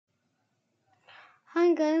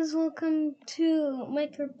Hi guys, welcome to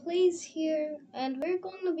Micro Plays here, and we're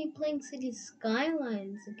going to be playing City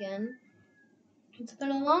Skylines again. It's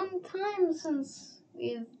been a long time since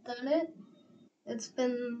we've done it. It's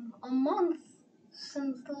been a month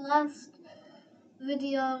since the last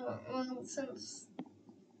video, well, since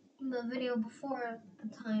the video before the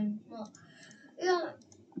time. Well, yeah,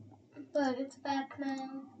 but it's back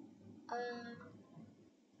now. Uh,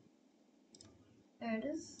 there it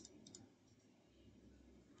is.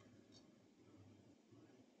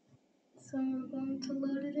 So we're going to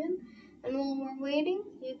load it in, and while we're waiting,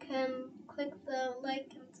 you can click the like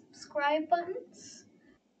and subscribe buttons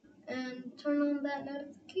and turn on that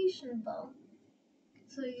notification bell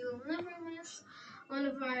so you'll never miss one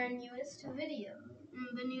of our newest videos,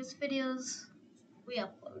 the newest videos we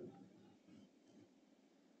upload.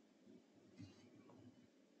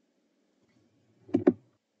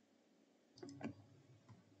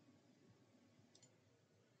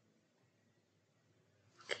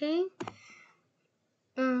 Okay.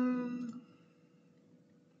 Um.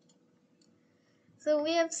 So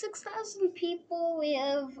we have 6,000 people. We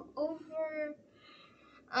have over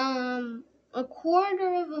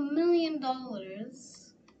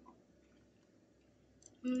 $250,000.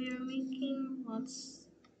 We are making lots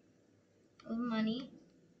of money.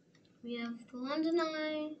 We have the London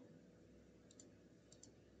Eye.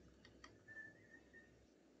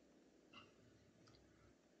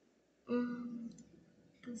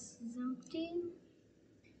 This is empty.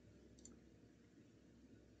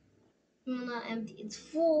 Well, not empty. It's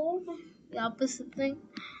full. The opposite thing.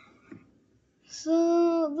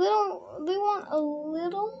 So they want a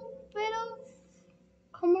little bit of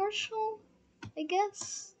commercial, I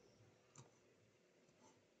guess.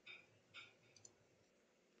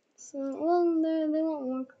 So well, they want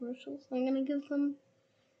more commercials. So I'm gonna give them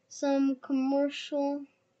some commercial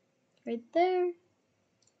right there.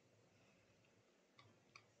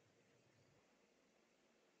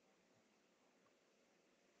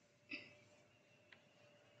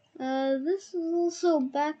 This is also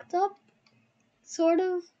backed up, sort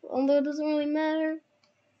of, although it doesn't really matter.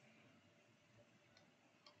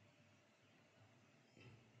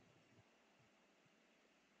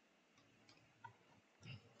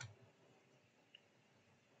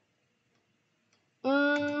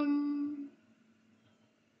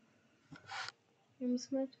 I'm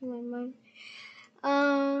smacking my mind.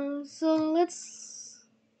 So let's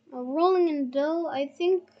rolling in dough. I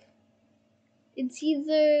think it's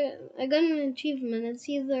either I got an achievement. It's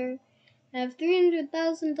either I have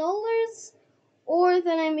 $300,000 or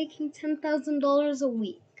that I'm making $10,000 a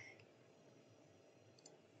week.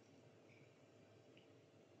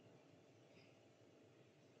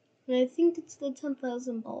 And I think it's the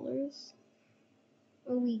 $10,000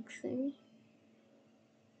 a week thing.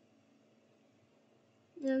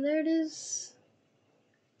 Now there it is.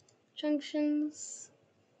 Junctions.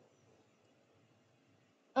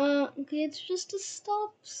 Okay, it's just a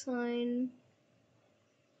stop sign.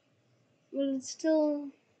 But it still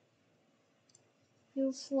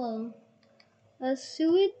feels slow.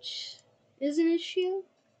 Sewage is an issue.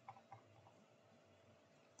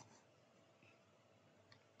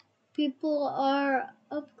 People are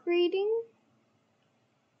upgrading.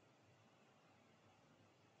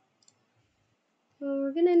 Well,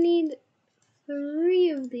 we're gonna need 3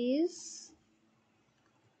 of these.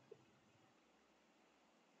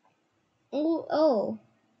 Oh.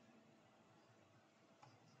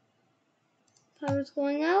 Power's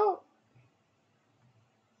going out.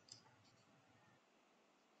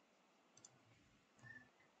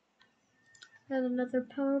 Have another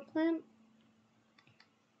power plant.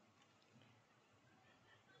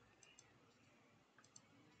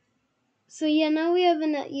 So yeah, now we have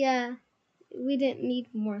we didn't need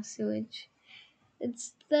more sewage.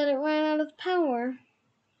 It's that it ran out of power.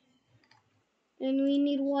 And we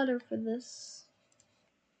need water for this.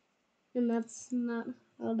 And that's not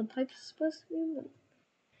how the pipe's supposed to be, but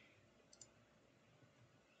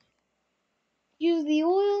use the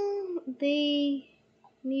oil. They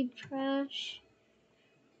need trash.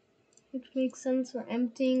 Which makes sense. We're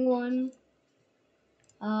emptying one.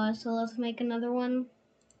 So let's make another one.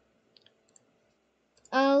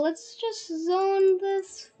 Let's just zone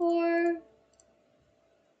this for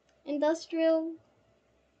industrial.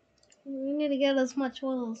 We need to get as much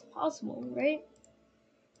oil as possible, right?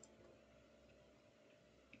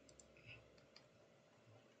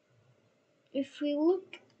 If we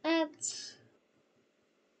look at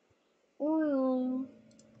oil,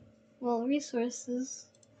 well, resources,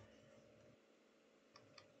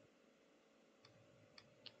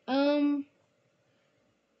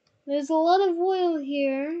 there's a lot of oil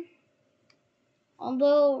here.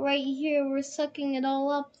 Although right here we're sucking it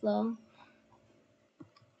all up though.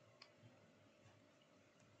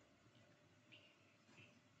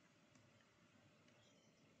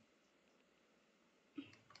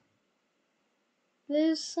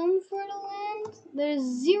 There's some fertile land. There's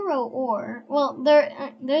zero ore. Well,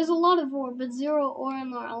 there's a lot of ore, but zero ore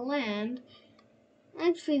in our land.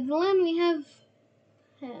 Actually, the land we have,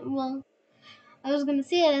 well, I was gonna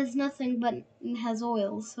say it has nothing, but it has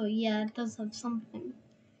oil. So yeah, it does have something.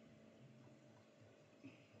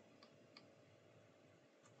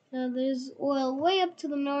 There's oil way up to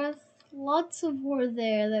the north. Lots of ore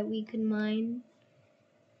there that we can mine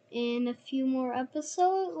in a few more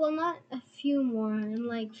episodes. Well, not a few more, in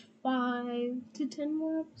like 5 to 10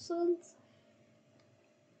 more episodes.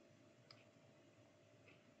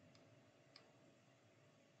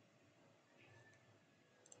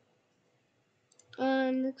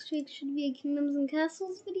 Next week should be a Kingdoms and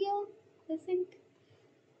Castles video, I think.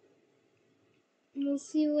 We'll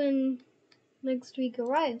see when next week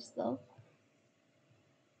arrives, though.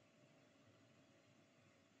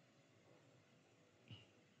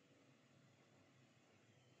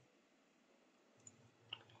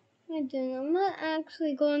 I'm not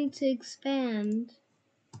actually going to expand.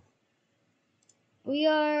 We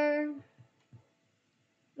are...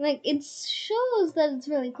 Like, it shows that it's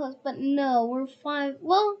really close, but no, we're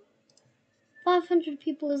 500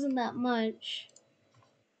 people isn't that much.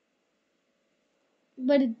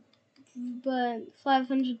 But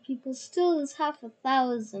 500 people still is half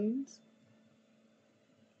 1,000.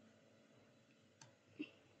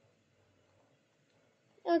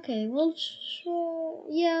 Okay, we'll show...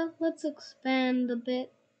 Yeah, let's expand a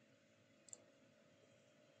bit.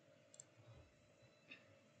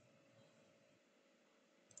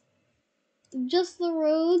 Just the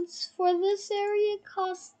roads for this area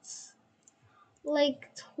costs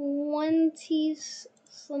like 20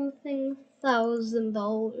 something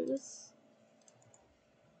 $1,000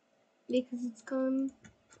 because it's gone,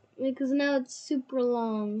 because now it's super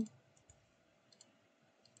long.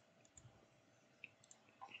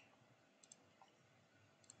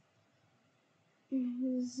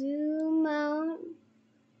 Zoom out,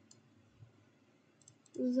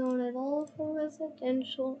 zone it all for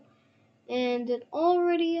residential, and it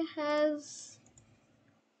already has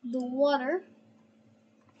the water.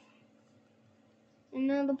 And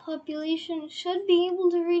now the population should be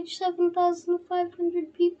able to reach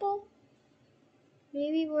 7,500 people.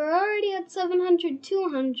 Maybe we're already at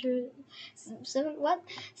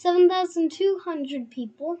 7,200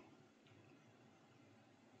 people.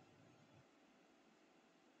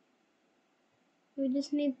 We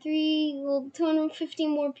just need 250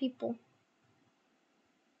 more people.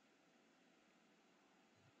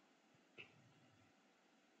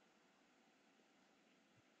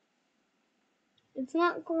 It's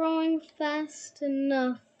not growing fast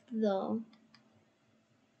enough, though.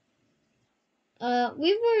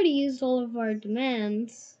 We've already used all of our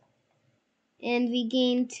demands, and we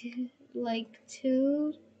gained two,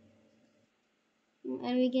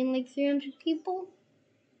 and we gained like 300 people.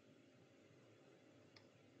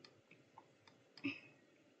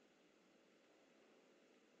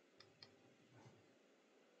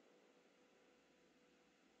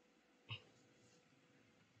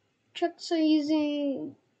 Trucks are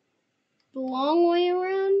using the long way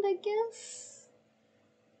around, I guess.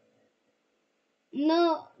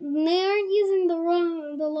 No, they aren't using the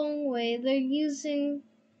long way. They're using.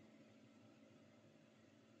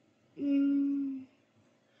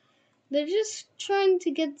 They're just trying to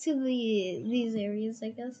get to these areas, I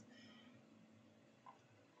guess.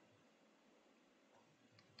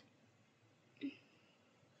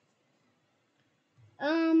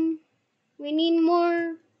 We need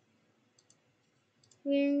more.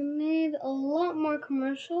 We need a lot more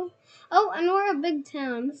commercial. Oh, and we're a big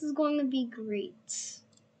town. This is going to be great.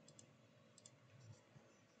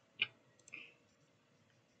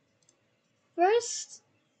 First,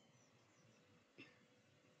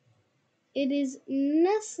 it is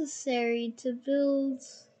necessary to build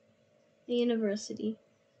a university.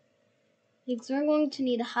 Because we're going to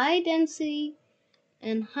need high density,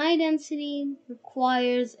 and high density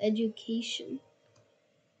requires education.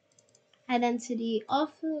 High density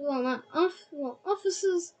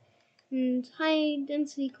offices and high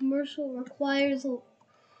density commercial requires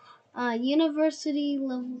university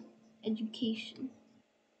level education.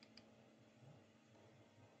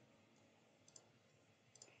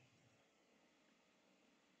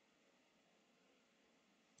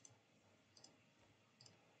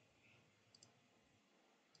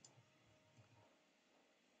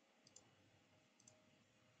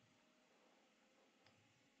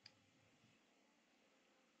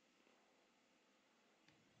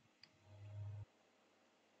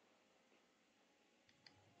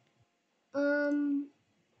 Um.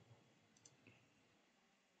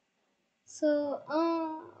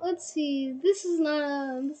 Let's see. This is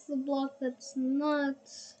a block that's not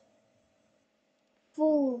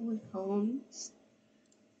full with homes.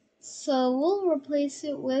 So we'll replace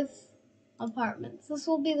it with apartments. This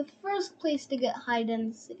will be the first place to get high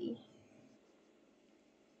density.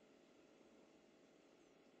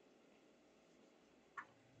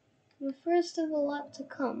 The first of a lot to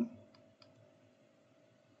come.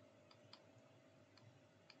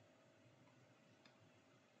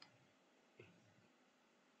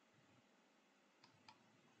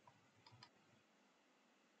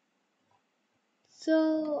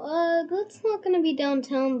 That's not gonna be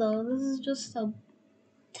downtown though. This is just a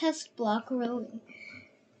test block, really.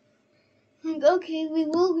 Like, okay, we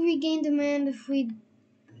will regain demand if we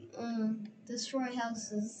destroy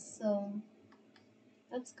houses, so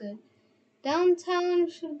that's good. Downtown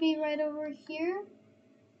should be right over here,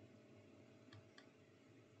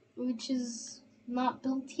 which is not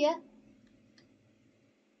built yet.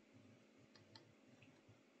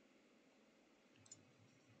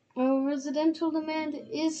 Our residential demand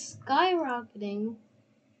is skyrocketing,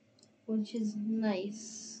 which is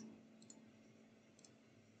nice.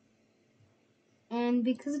 And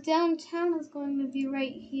because downtown is going to be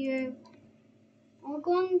right here, we're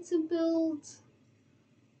going to build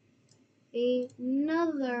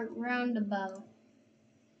another roundabout.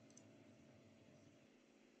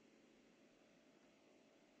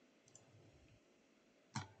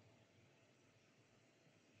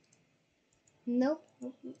 Nope.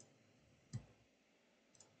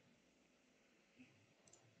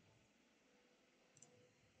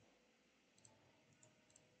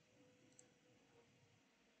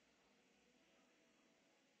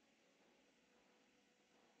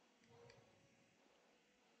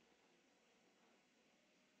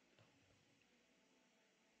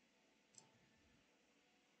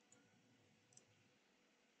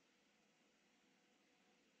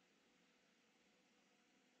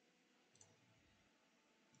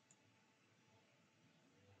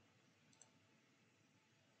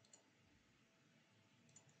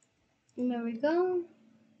 And there we go.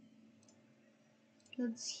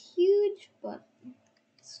 That's huge, but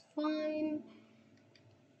it's fine.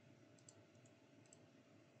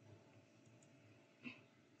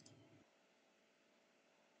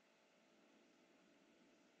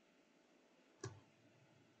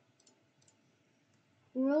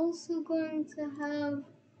 We're also going to have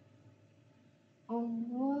a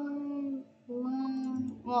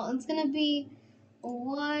well, it's gonna be a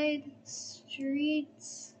wide street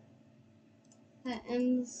that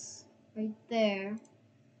ends right there.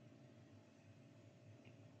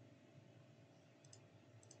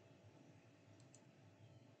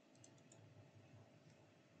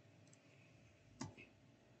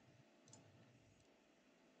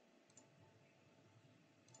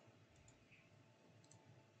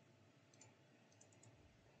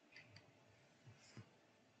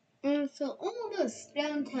 And so all this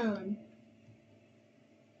downtown.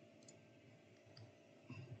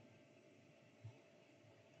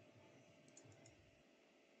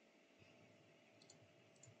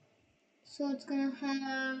 So it's gonna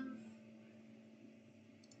have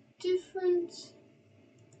different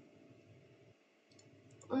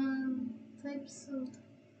types of.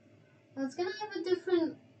 It's gonna have a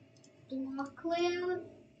different block layout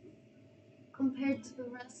compared to the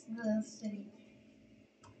rest of the city.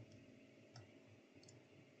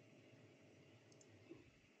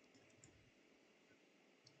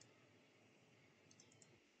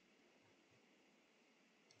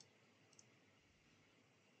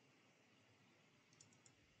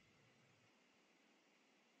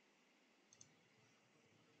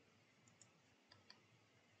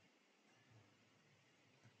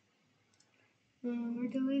 We're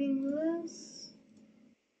deleting this.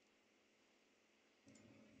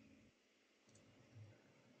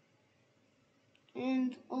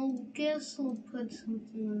 And I'll guess I'll put something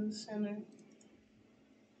in the center.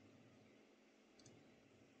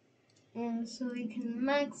 And so we can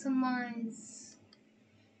maximize.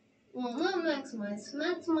 Well, not maximize.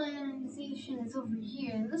 Maximization is over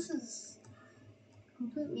here. And this is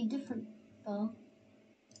completely different, though.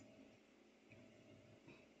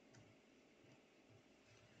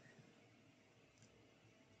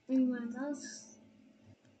 Anyway, that's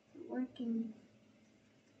working.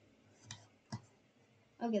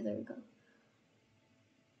 Okay, there we go.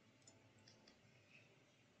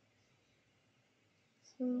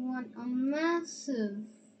 So we want a massive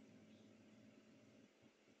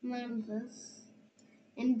amount of this.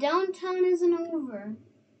 And downtown isn't over.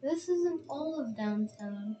 This isn't all of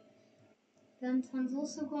downtown. Downtown's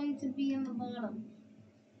also going to be in the bottom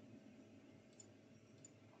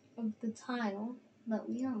of the tile that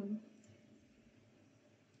we own.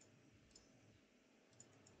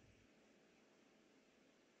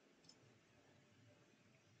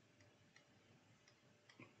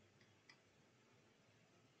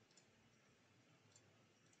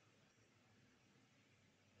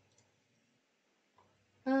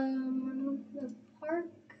 The park.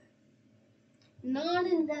 Not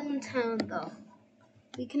in downtown though.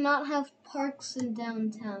 We cannot have parks in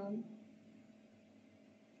downtown.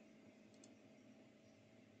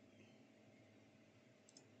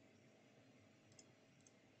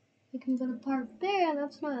 We can put a park there,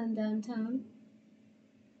 that's not in downtown.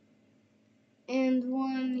 And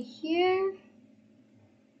one here.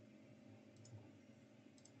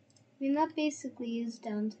 I mean, that basically is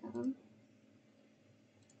downtown.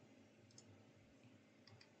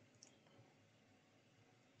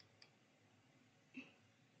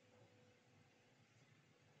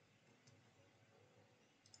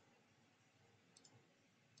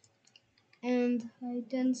 And high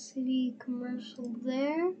density commercial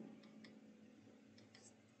there.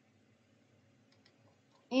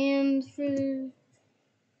 And for...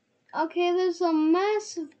 Okay, there's a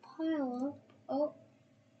massive pile up. Oh,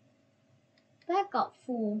 that got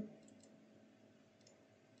full.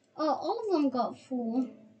 Oh, all of them got full.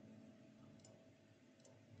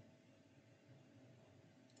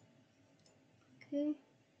 Okay.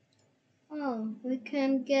 Oh, we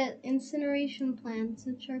can get incineration plants,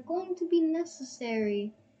 which are going to be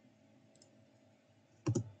necessary.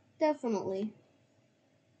 Definitely.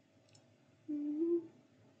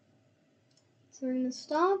 So we're gonna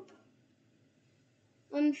stop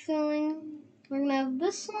unfilling. We're gonna have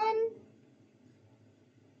this one,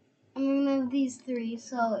 and we're gonna have these three.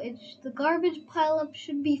 So the garbage pileup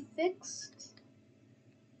should be fixed.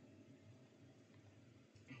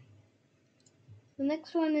 The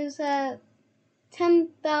next one is at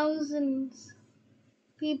 10,000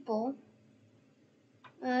 people.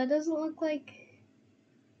 It doesn't look like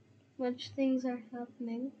much things are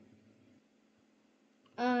happening.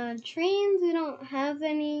 Trains, we don't have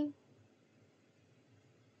any.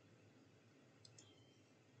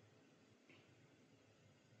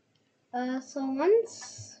 So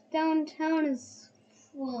once downtown is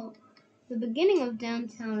full, the beginning of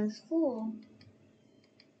downtown is full.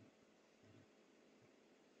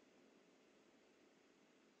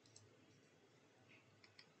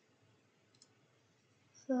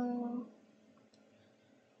 So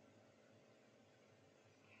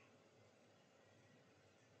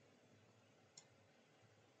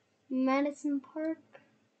Madison Park.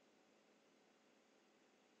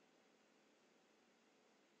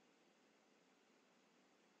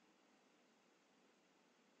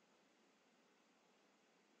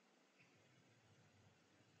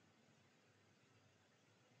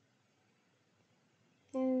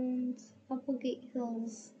 And Applegate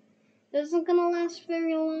Hills. This isn't gonna last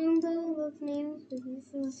very long though, those names, because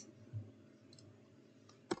this is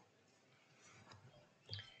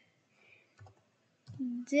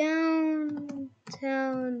downtown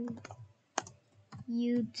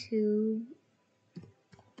YouTube.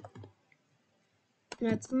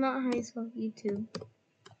 That's not how you spell YouTube.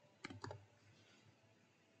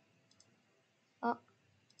 Oh.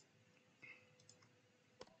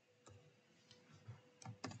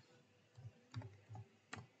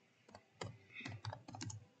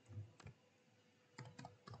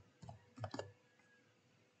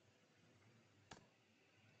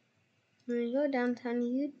 There you go, downtown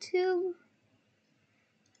YouTube.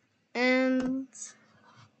 And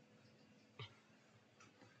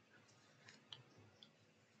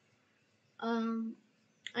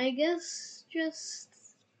I guess just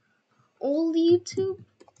old YouTube.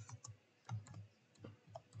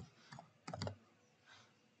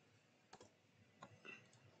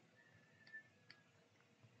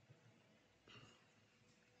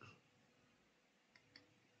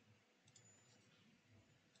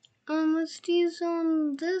 Let's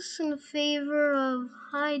dezone this in favor of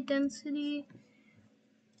high density.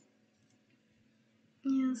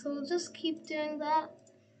 Yeah, so we'll just keep doing that.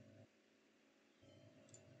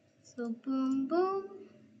 So boom, boom.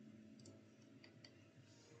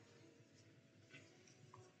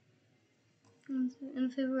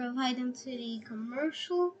 In favor of high density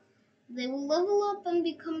commercial. They will level up and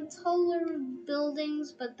become taller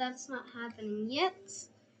buildings, but that's not happening yet.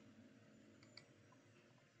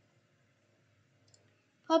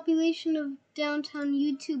 Population of downtown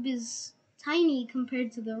YouTube is tiny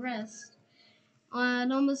compared to the rest. At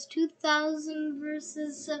almost 2,000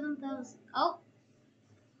 versus 7,000. Oh,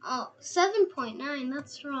 Oh, 7.9,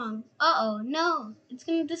 that's wrong. Uh-oh, no. It's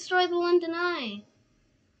gonna destroy the London Eye.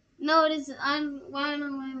 No, it isn't. Why don't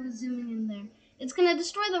know why I was zooming in there. It's gonna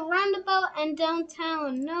destroy the roundabout and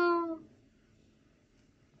downtown. No.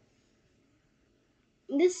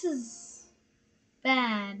 This is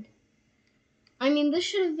bad. I mean, this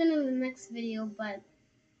should have been in the next video, but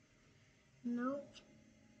no.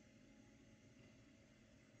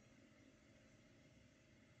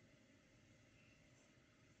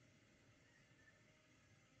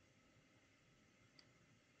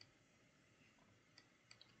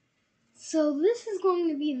 So this is going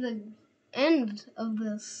to be the end of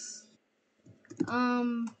this.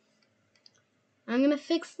 I'm gonna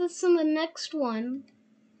fix this in the next one.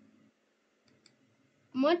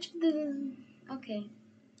 Okay.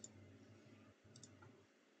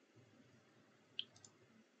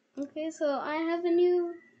 Okay, so I have a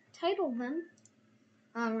new title then.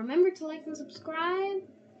 Remember to like and subscribe,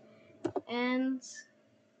 and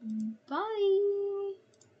bye.